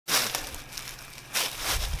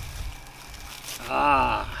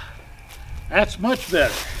That's much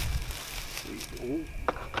better.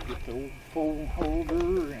 Get the old phone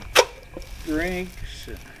holder and drinks.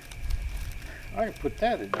 And I can put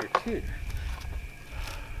that in there too.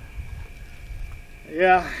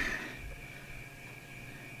 Yeah.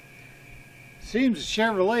 Seems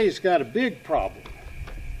Chevrolet's got a big problem.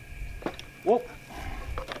 Whoop.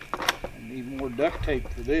 I need more duct tape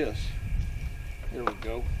for this. There we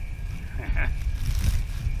go.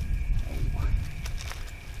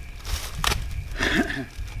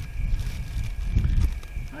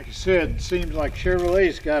 Like I said, it seems like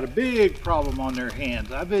Chevrolet's got a big problem on their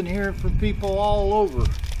hands. I've been hearing from people all over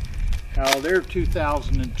how their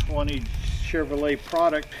 2020 Chevrolet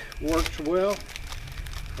product works well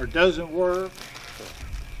or doesn't work.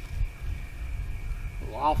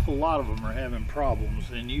 An awful lot of them are having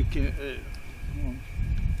problems, and you can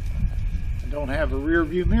I don't have a rear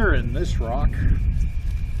view mirror in this rock.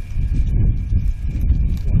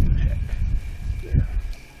 What the heck? There.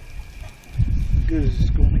 As good as it's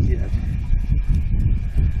going to get.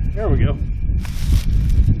 There we go.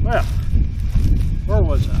 Well, where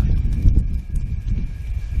was I?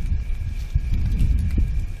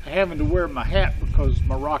 Having to wear my hat because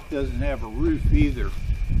my rock doesn't have a roof either,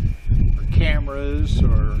 or cameras,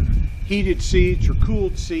 or heated seats, or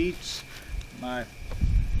cooled seats. My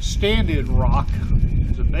stand-in rock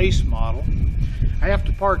is a base model. I have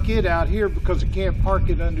to park it out here because I can't park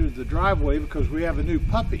it under the driveway because we have a new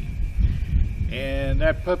puppy, and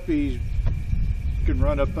that puppy can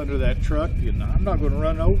run up under that truck, and I'm not going to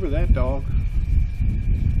run over that dog.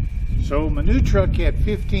 So my new truck had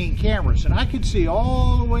 15 cameras, and I could see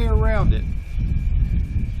all the way around it,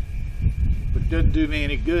 but it doesn't do me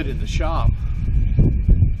any good in the shop.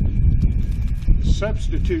 The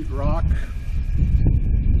substitute rock,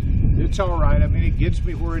 it's all right. I mean, it gets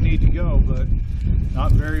me where I need to go, but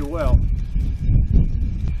not very well.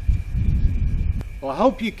 Well, I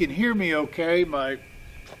hope you can hear me okay. My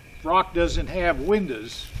rock doesn't have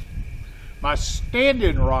windows. My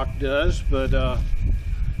stand-in rock does, but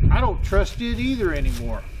I don't trust it either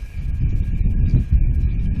anymore.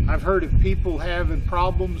 I've heard of people having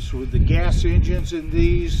problems with the gas engines in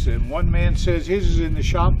these, and one man says his is in the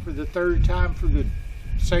shop for the third time for the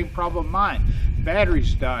same problem mine.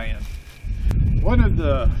 Batteries dying. One of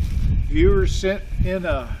the viewers sent in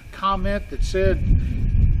a comment that said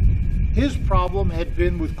his problem had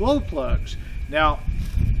been with glow plugs. Now,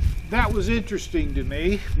 that was interesting to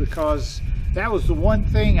me because that was the one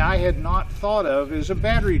thing I had not thought of as a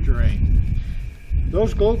battery drain.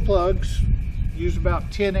 Those glow plugs use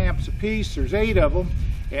about 10 amps a piece. There's 8 of them,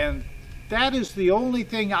 and that is the only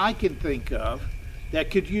thing I can think of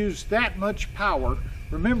that could use that much power.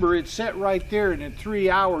 Remember, it's set right there, and in 3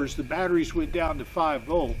 hours the batteries went down to 5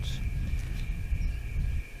 volts.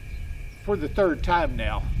 For the third time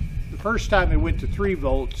now. The first time it went to 3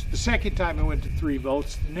 volts. The second time it went to 3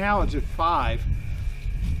 volts. Now it's at 5.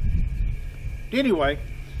 Anyway,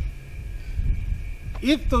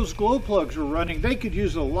 if those glow plugs were running, they could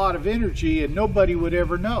use a lot of energy and nobody would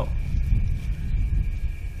ever know.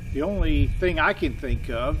 The only thing I can think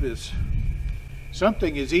of is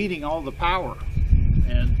something is eating all the power.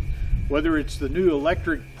 And whether it's the new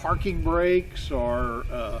electric parking brakes or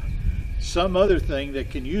some other thing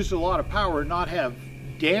that can use a lot of power and not have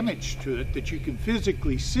damage to it that you can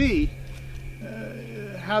physically see,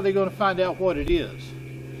 how are they going to find out what it is?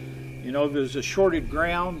 You know, if there's a shorted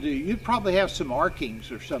ground, you'd probably have some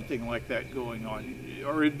arcings or something like that going on,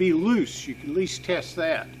 or it'd be loose. You could at least test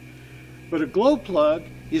that. But a glow plug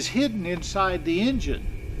is hidden inside the engine.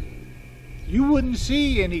 You wouldn't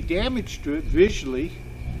see any damage to it visually,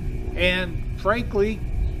 and frankly,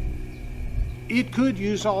 it could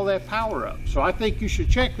use all that power up. So I think you should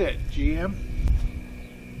check that, GM.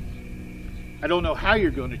 I don't know how you're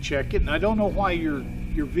going to check it, and I don't know why your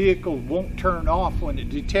vehicle won't turn off when it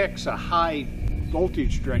detects a high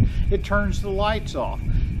voltage drain. It turns the lights off.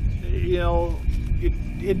 You know,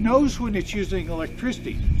 it knows when it's using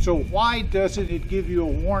electricity. So why doesn't it give you a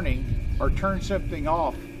warning or turn something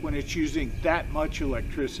off when it's using that much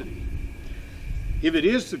electricity? If it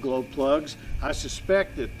is the glow plugs, I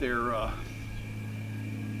suspect that their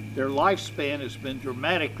lifespan has been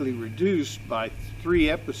dramatically reduced by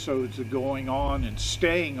 3 episodes of going on and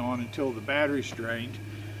staying on until the battery's drained.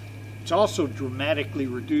 It's also dramatically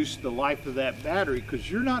reduced the life of that battery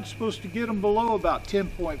because you're not supposed to get them below about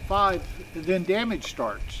 10.5 and then damage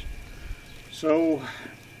starts. So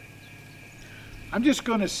I'm just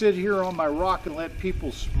going to sit here on my rock and let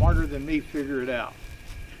people smarter than me figure it out.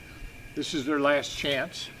 This is their last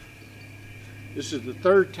chance. This is the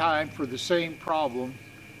 3rd time for the same problem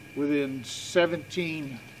within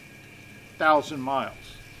 17,000 miles.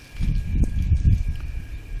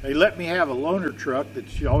 They let me have a loaner truck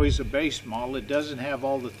that's always a base model. It doesn't have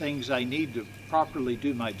all the things I need to properly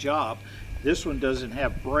do my job. This one doesn't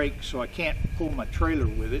have brakes, so I can't pull my trailer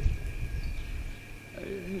with it.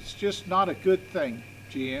 It's just not a good thing,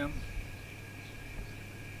 GM.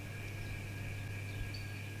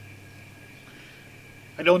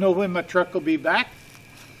 I don't know when my truck will be back.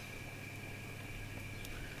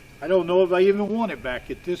 I don't know if I even want it back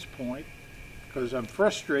at this point, because I'm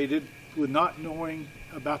frustrated with not knowing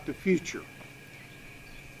about the future.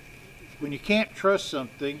 When you can't trust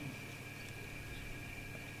something,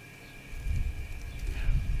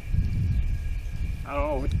 I don't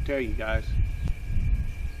know what to tell you guys.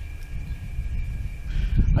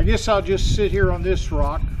 I guess I'll just sit here on this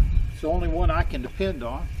rock. It's the only one I can depend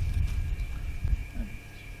on. And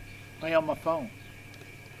play on my phone.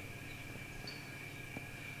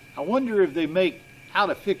 I wonder if they make how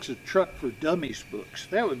to fix a truck for dummies books.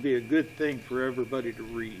 That would be a good thing for everybody to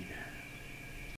read.